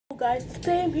guys?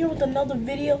 Today I'm here with another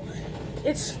video.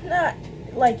 It's not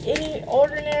like any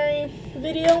ordinary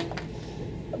video,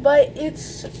 but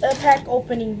it's a pack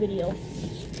opening video.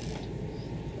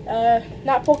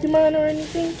 Not Pokemon or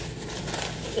anything.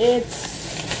 It's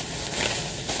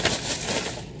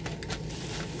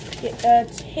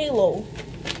Halo.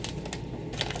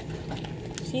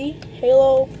 See?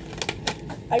 Halo.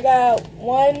 I got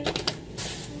 1,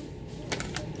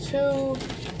 2,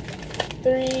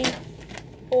 3,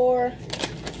 4,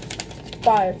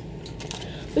 5.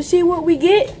 Let's see what we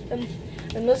get and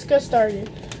let's get started.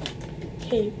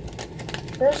 Okay,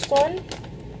 first one.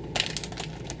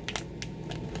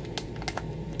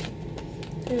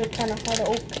 These are kind of hard to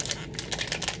open.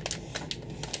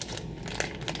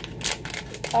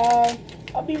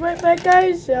 I'll be right back,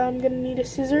 guys. I'm gonna need a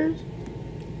scissors.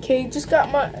 Okay, just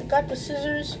got the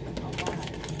scissors.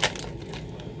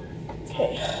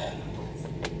 Okay.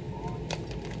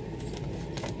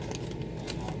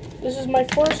 This is my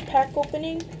first pack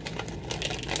opening.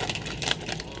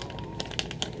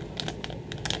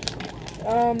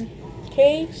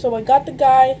 Okay, so I got the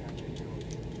guy.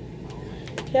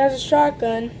 He has a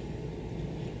shotgun.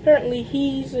 Apparently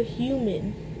he's a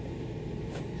human.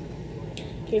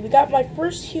 Okay, we got my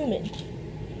first human.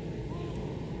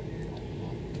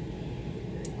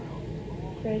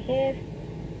 Right here.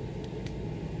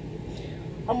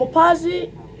 I'm gonna pause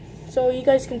it so you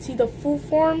guys can see the full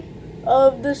form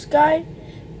of this guy,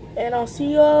 and I'll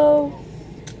see you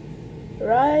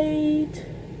right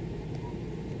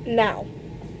now.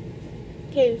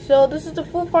 Okay, so this is the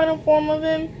full final form of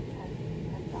him.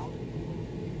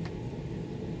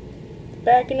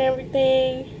 Back and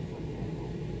everything.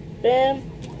 Bam.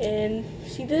 And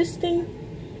see this thing?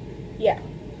 Yeah.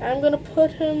 I'm gonna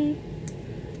put him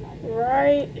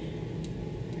right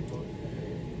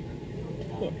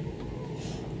here.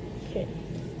 Okay.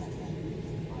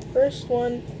 First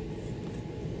one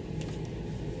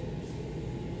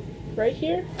right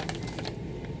here.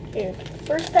 Okay,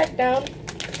 first pack down.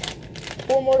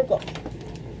 4 more to go.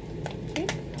 Okay.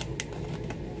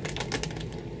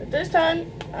 But this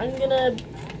time I'm gonna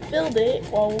build it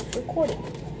while we're recording.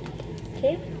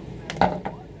 Okay.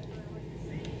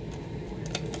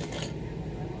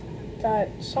 Got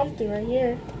something right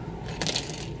here.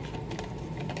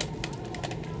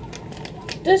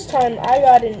 This time I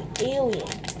got an alien.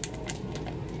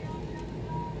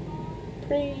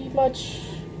 Pretty much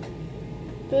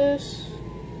this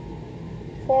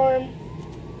form,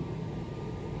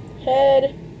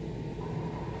 head,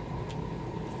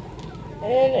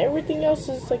 and everything else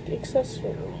is like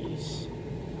accessories.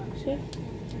 See?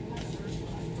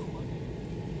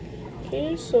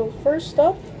 Okay, so first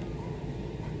up,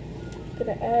 I'm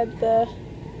gonna add the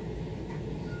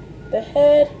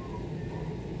head.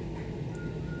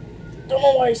 Don't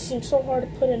know why it seems so hard to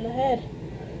put in the head.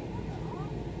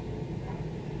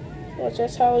 Well,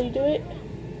 that's how you do it.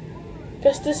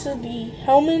 Guess this is the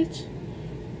helmet.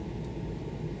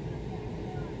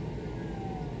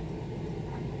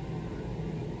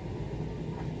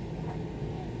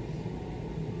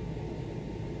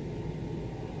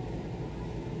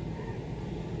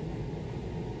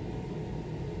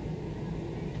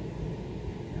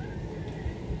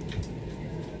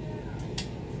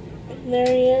 And there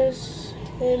he is,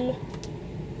 him.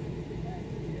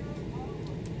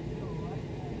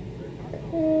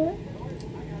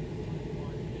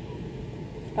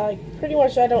 Pretty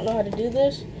much I don't know how to do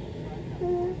this.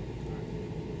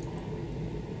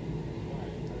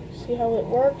 See how it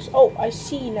works? Oh, I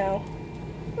see now.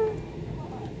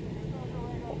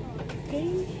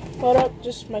 Okay, hold up,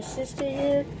 just my sister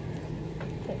here.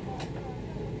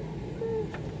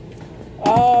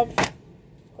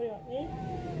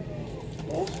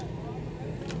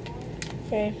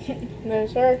 Okay,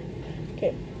 there's her.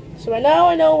 Okay, so right now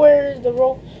I know where the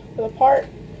part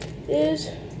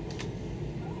is.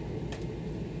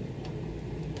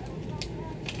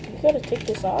 You gotta take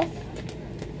this off.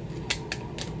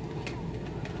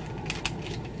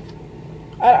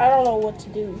 I don't know what to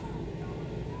do.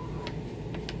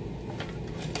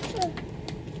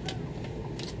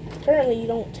 Apparently you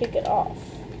don't take it off.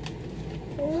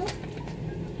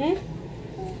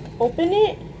 Open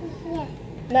it? Yeah.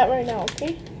 Not right now,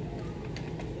 okay?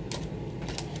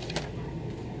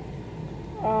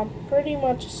 Pretty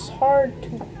much it's hard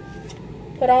to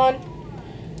put on.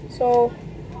 So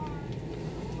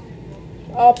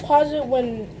I'll pause it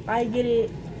when I get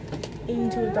it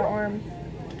into the arm.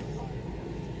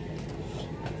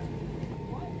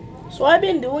 So I've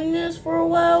been doing this for a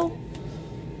while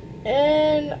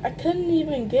and I couldn't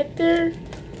even get there,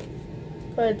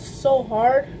 but it's so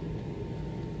hard.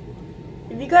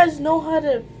 If you guys know how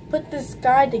to put this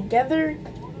guy together,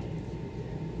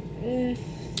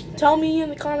 tell me in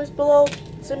the comments below.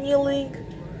 Send me a link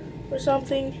or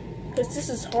something, because this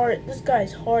is hard. This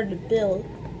guy's hard to build.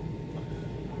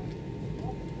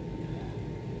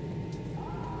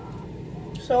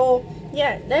 So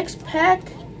yeah, next pack.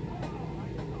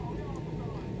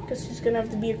 Guess he's gonna have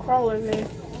to be a crawler then.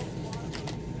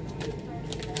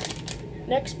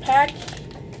 Next pack.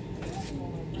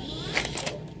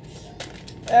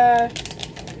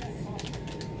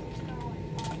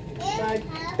 I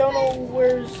don't know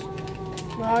where's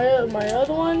my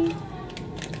other one,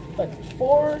 but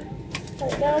 4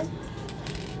 right now.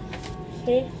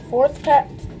 Okay,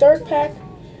 third pack.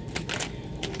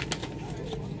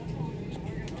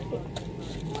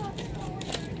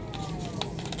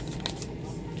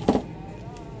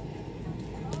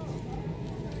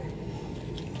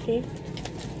 Okay.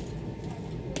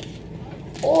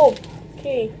 Oh,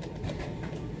 okay.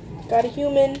 Got a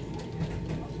human.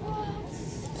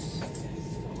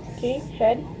 Okay,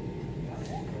 head,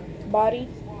 body.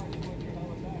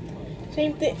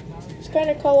 Same thing. It's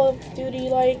kind of Call of Duty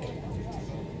like,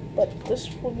 but this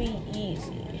will be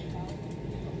easy.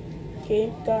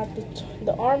 Okay, got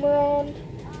the armor on.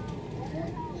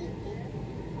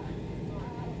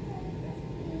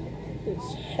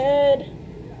 His head.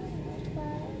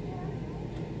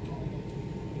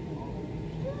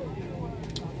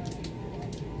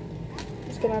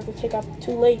 Gonna have to take off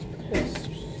 2 legs because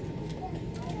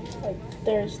like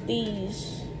there's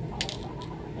these,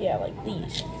 yeah, like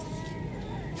these.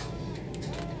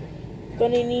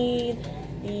 Gonna need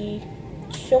the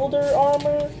shoulder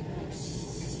armor.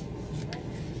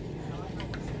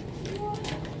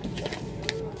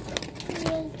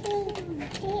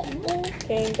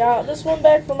 Okay, got this one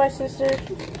back for my sister.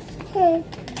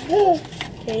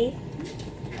 Okay.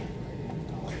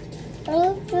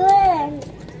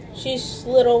 She's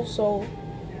little, so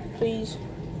please.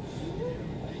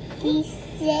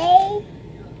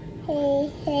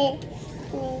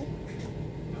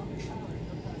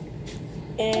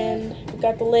 And we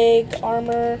got the leg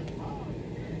armor.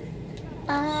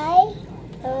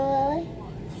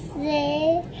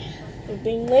 We're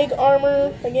doing leg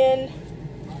armor again.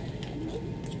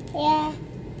 Yeah.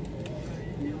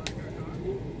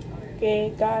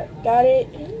 Okay, got it.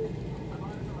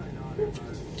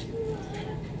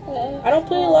 I don't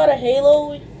play a lot of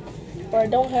Halo, or I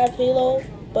don't have Halo,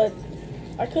 but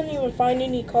I couldn't even find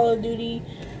any Call of Duty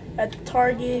at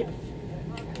Target.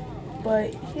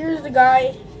 But here's the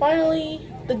guy. Finally,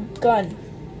 the gun.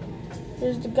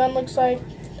 Here's the gun. Looks like,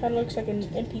 kind of looks like an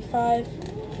MP5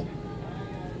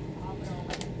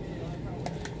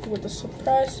 with a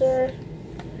suppressor.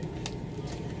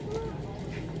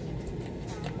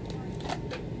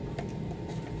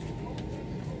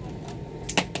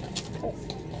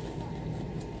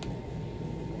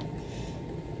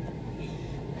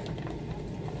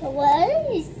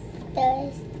 What is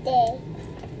Thursday?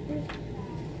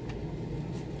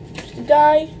 There's the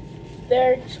guy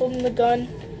there, he's holding the gun.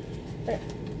 Right.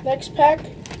 Next pack.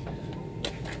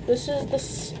 This is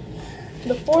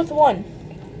the 4th one.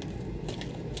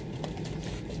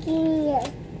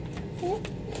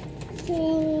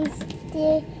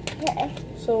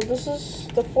 So this is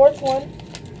the 4th one.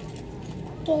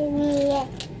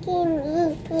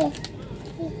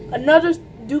 Another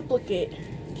duplicate.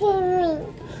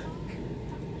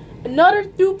 Another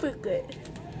duplicate.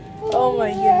 Oh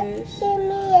my goodness.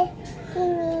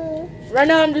 Right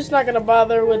now I'm just not gonna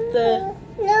bother with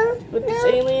this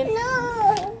alien.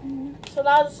 So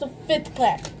now this is the 5th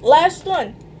pack. Last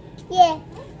one. Yeah.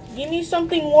 Give me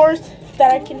something worth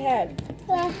that I can have.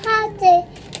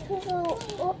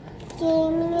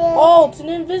 Oh, it's an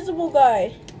invisible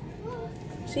guy.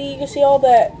 See, you can see all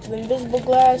that, the invisible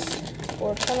glass,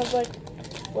 or kind of like,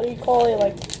 what do you call it,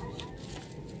 like,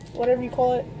 whatever you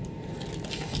call it.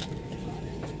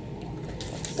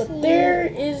 But there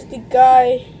is the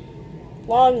guy,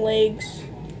 long legs.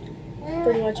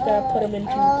 Pretty much gotta put him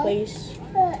into place.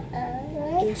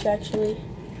 Actually,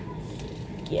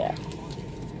 yeah.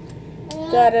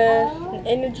 Got an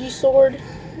energy sword.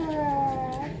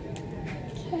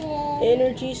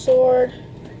 Energy sword.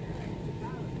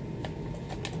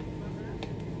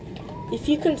 If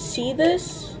you can see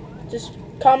this, just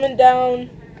comment down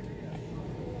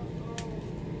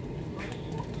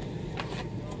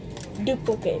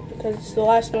duplicate, because it's the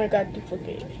last one I got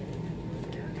duplicate.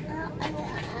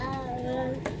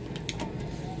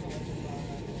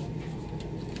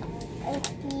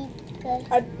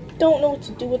 I don't know what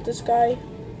to do with this guy.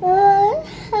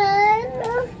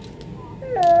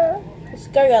 This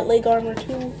guy got leg armor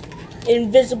too.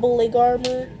 Invisible leg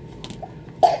armor.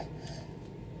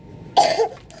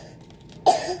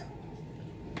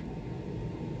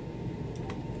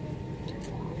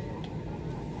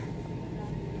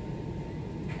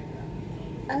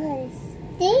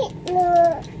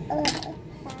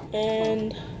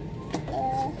 And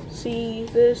see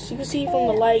this, you can see from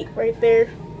the light right there.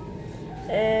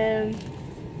 And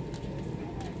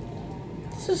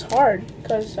this is hard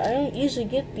because I don't usually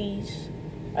get these.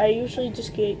 I usually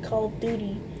just get Call of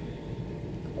Duty.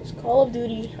 Because Call of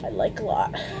Duty I like a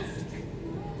lot.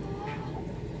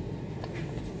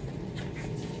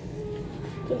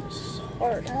 Goodness, it's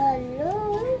hard. I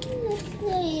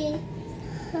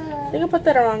think I put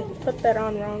that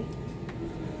on wrong.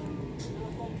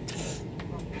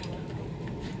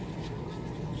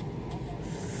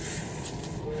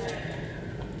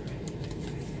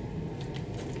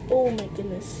 Oh my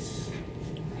goodness.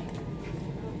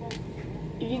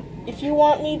 If you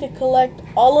want me to collect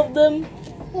all of them,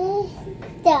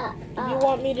 if you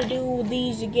want me to do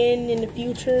these again in the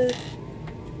future,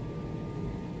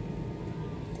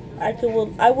 I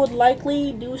would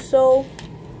likely do so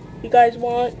if you guys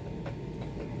want.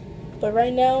 But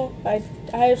right now I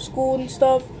have school and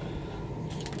stuff.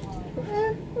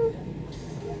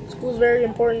 School's very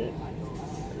important.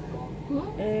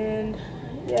 And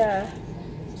yeah.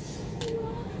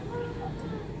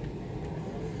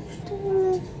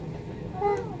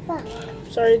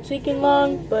 Sorry it's taking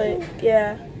long, but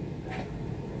yeah.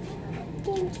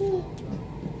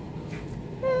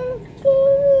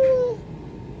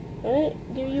 Alright,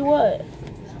 give you what?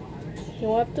 You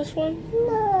want this one?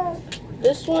 No.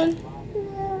 This one?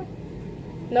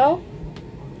 No.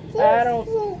 No? I don't.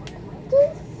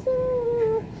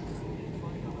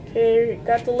 Okay,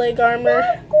 got the leg armor.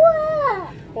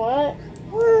 What?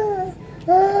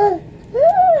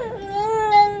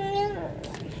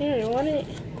 Here, you want it?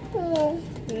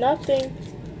 Nothing.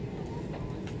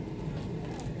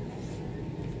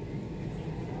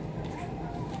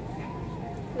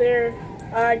 There,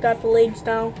 I got the legs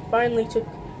down. Finally,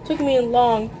 took me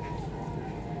long,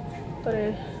 but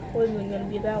it wasn't gonna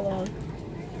be that long.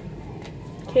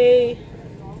 Okay,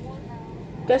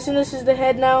 guessing this is the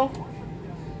head now.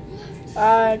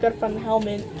 I gotta find the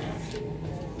helmet.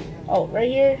 Oh, right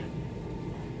here.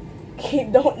 Okay,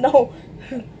 don't know.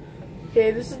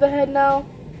 Okay, this is the head now.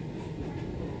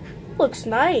 Looks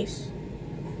nice.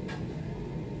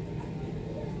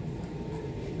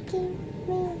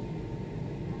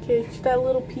 Okay, it's that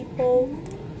little peephole.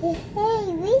 Hey,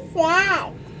 what's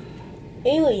that?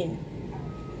 Alien.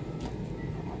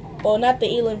 Well, not the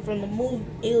alien from the movie.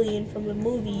 Alien from the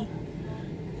movie.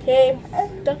 Okay,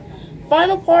 the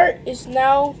final part is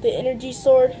now the energy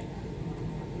sword.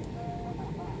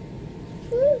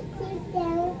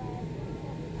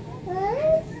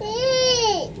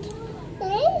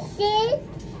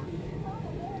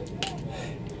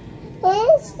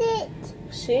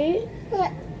 Sit.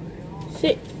 Yeah.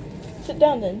 Sit. Sit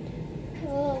down then.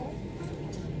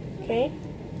 Okay.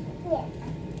 Yeah.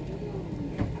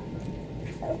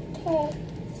 Okay.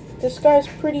 This guy's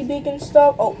pretty big and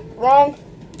stuff. Oh, wrong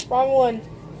one.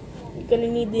 You're gonna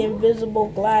need the invisible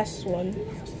glass one.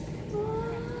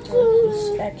 What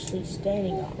he's actually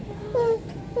standing on.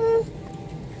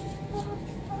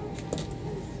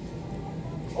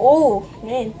 Oh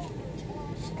man,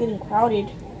 it's getting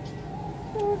crowded.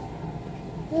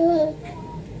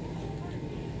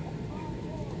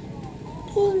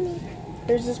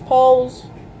 There's this pose.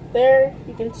 There,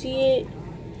 you can see it.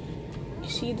 You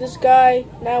see this guy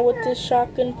now with this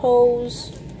shotgun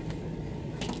pose.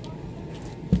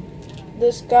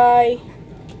 This guy.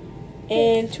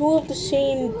 And two of the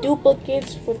same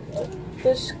duplicates with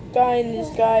this guy and this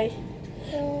guy.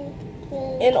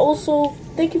 And also,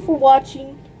 thank you for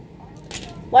watching.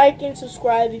 Like and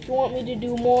subscribe if you want me to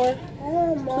do more.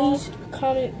 Please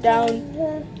comment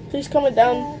down. Please comment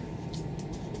down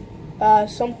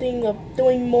something of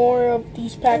doing more of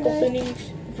these pack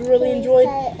openings if you really enjoyed.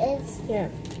 Yeah.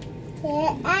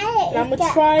 And I'm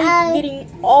gonna try getting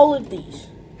all of these.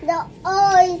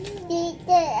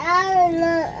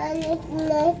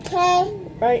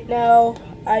 Right now,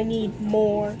 I need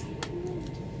more.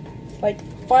 Like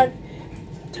 5.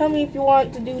 Tell me if you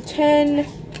want to do 10,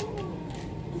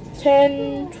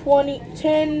 20,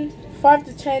 10, 5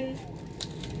 to 10.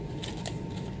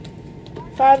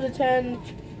 5 to 10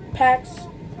 packs.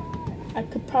 I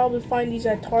could probably find these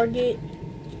at Target.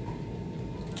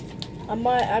 I'm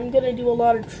gonna do a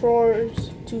lot of chores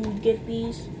to get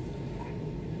these.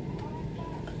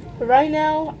 But right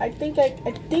now, I think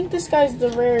this guy's the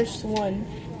rarest one,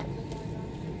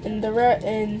 and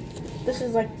this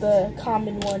is like the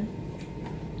common one,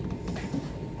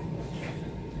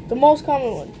 the most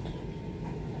common one.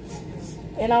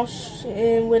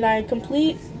 And when I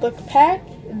complete the pack,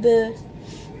 the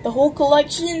whole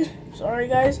collection. Sorry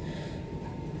guys.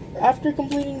 After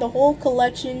completing the whole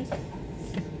collection,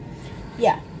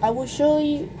 yeah, I will show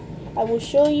you I will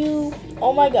show you,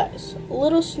 oh my gosh, a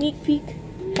little sneak peek.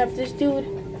 Have this dude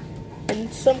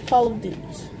and some Call of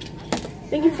Duties.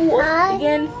 Thank you for,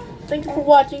 again, thank you for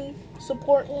watching,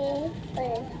 support,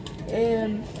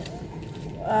 and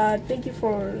thank you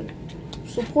for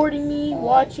supporting me,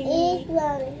 watching me.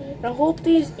 And I hope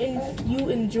you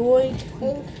enjoyed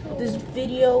this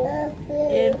video,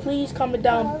 and please comment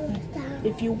down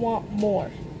if you want more.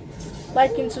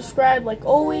 Like and subscribe like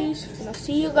always, and I'll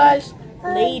see you guys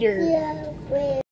later.